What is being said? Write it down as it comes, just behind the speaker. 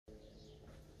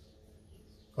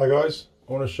Hi guys,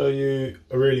 I want to show you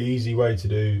a really easy way to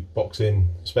do boxing,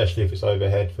 especially if it's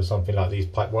overhead for something like these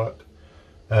pipework.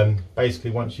 Basically,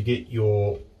 once you get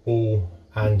your wall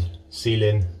and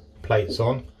ceiling plates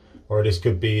on, or this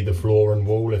could be the floor and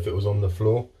wall if it was on the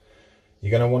floor, you're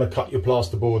going to want to cut your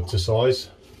plasterboard to size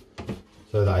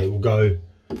so that it will go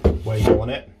where you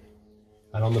want it.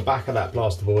 And on the back of that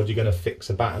plasterboard, you're going to fix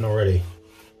a batten already,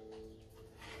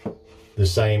 the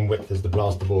same width as the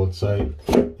plasterboard. So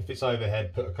if it's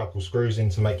overhead, put a couple screws in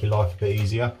to make your life a bit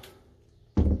easier.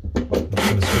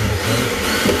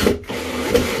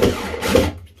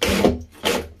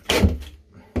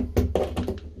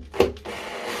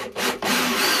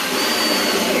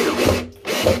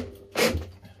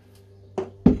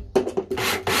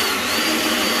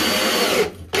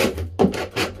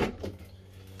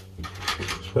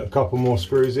 Just put a couple more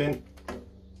screws in.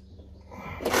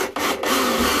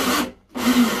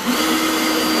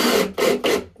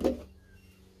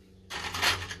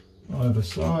 Either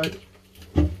side.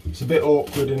 It's a bit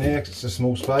awkward in here because it's a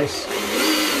small space,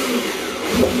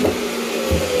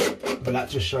 but that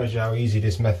just shows you how easy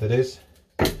this method is.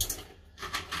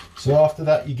 So after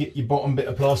that, you get your bottom bit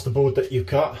of plasterboard that you've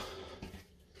cut,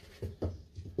 and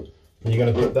you're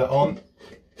going to put that on.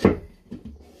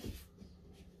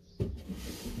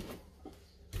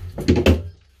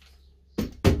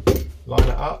 Line it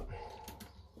up.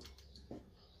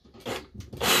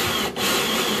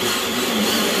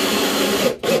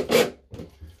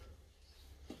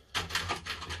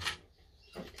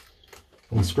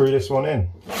 And screw this one in.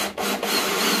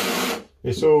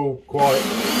 It's all quite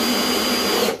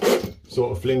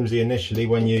sort of flimsy initially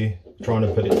when you're trying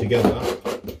to put it together,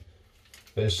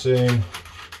 but as soon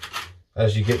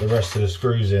as you get the rest of the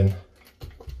screws in,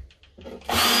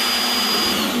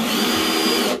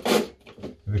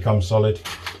 it becomes solid.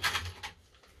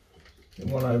 Get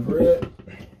one over here.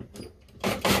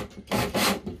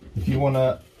 If you want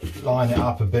to line it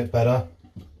up a bit better,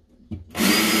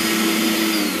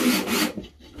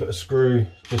 put a screw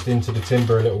just into the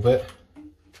timber a little bit,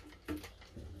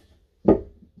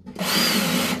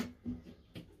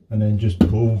 and then just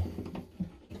pull,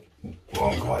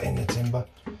 well, quite in the timber,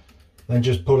 then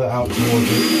just pull it out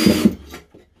towards it,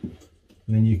 and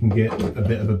then you can get a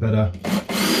bit of a better,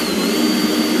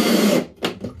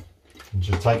 and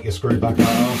just take your screw back out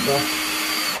after.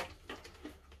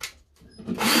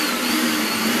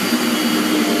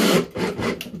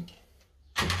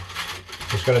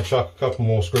 Just going to chuck a couple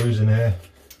more screws in here.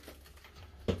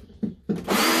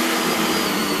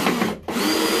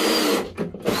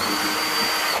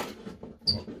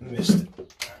 Missed it.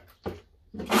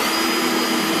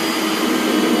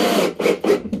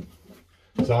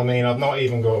 So I mean, I've not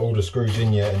even got all the screws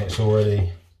in yet and it's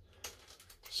already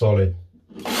solid.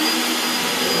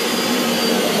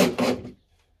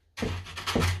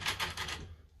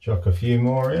 Chuck a few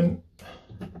more in.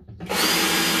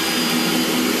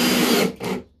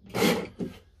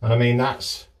 And I mean,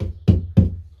 that's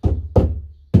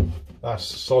a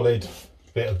solid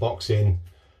bit of boxing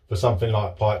for something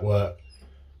like pipework.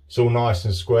 It's all nice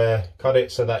and square. Cut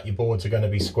it so that your boards are going to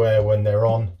be square when they're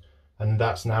on, and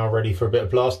that's now ready for a bit of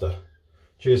plaster.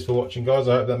 Cheers for watching, guys.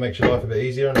 I hope that makes your life a bit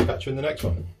easier, and I'll catch you in the next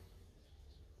one.